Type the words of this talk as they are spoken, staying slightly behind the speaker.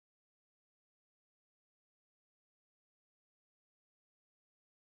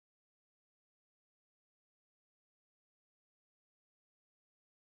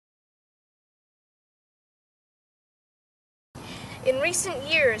In recent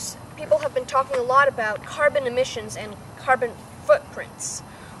years, people have been talking a lot about carbon emissions and carbon footprints.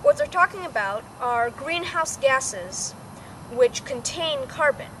 What they're talking about are greenhouse gases which contain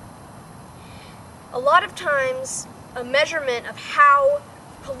carbon. A lot of times, a measurement of how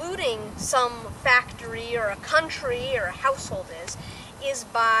polluting some factory or a country or a household is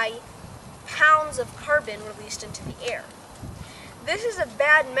by pounds of carbon released into the air. This is a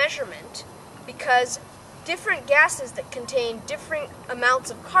bad measurement because different gases that contain different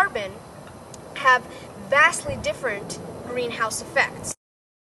amounts of carbon have vastly different greenhouse effects.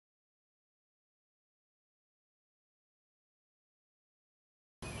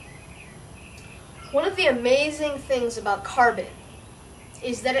 One of the amazing things about carbon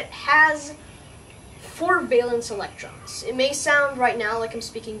is that it has 4 valence electrons. It may sound right now like I'm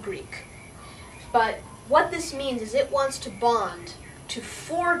speaking Greek, but what this means is it wants to bond to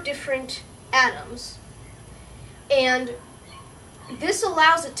 4 different atoms, and this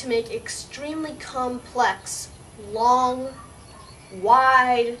allows it to make extremely complex, long,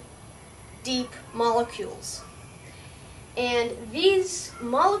 wide, deep molecules. And these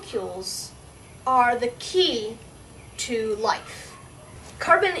molecules are the key to life.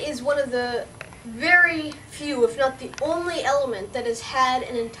 Carbon is one of the very few, if not the only element that has had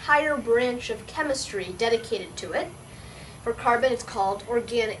an entire branch of chemistry dedicated to it. For carbon, it's called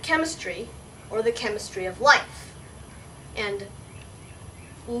organic chemistry, or the chemistry of life, and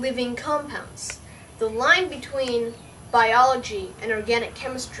living compounds. The line between biology and organic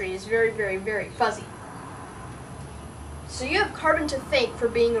chemistry is very, very, very fuzzy. So you have carbon to thank for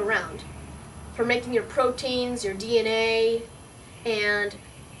being around, for making your proteins, your DNA, and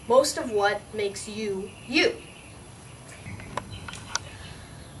most of what makes you, you.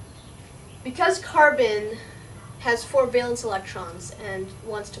 Because carbon has 4 valence electrons and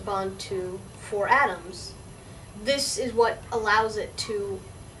wants to bond to 4 atoms, this is what allows it to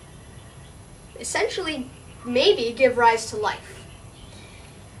essentially maybe give rise to life.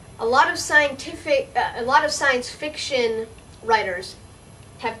 A lot of science fiction writers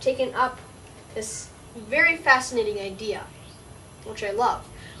have taken up this very fascinating idea, which I love,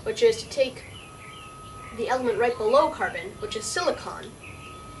 which is to take the element right below carbon, which is silicon,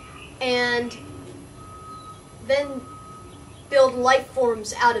 and then build life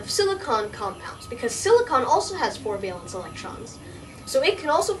forms out of silicon compounds, because silicon also has 4 valence electrons. So it can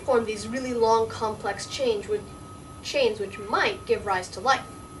also form these really long, complex chains which might give rise to life.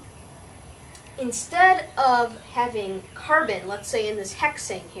 Instead of having carbon, let's say in this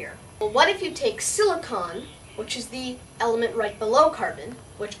hexane here, well, what if you take silicon, which is the element right below carbon,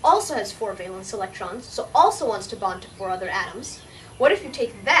 which also has 4 valence electrons, so also wants to bond to 4 other atoms. What if you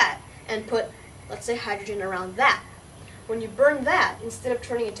take that and put, let's say, hydrogen around that? When you burn that, instead of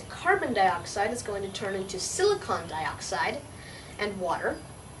turning into carbon dioxide, it's going to turn into silicon dioxide and water.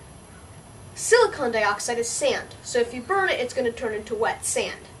 Silicon dioxide is sand, so if you burn it, it's going to turn into wet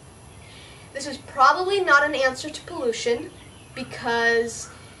sand. This is probably not an answer to pollution, because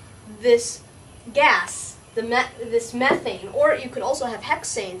this gas, this methane, or you could also have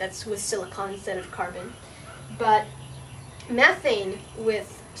hexane that's with silicon instead of carbon, but methane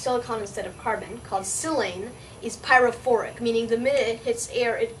with silicon instead of carbon, called silane, is pyrophoric, meaning the minute it hits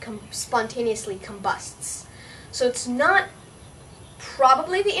air, it spontaneously combusts. So it's not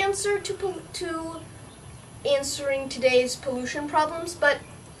probably the answer to answering today's pollution problems, but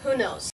who knows?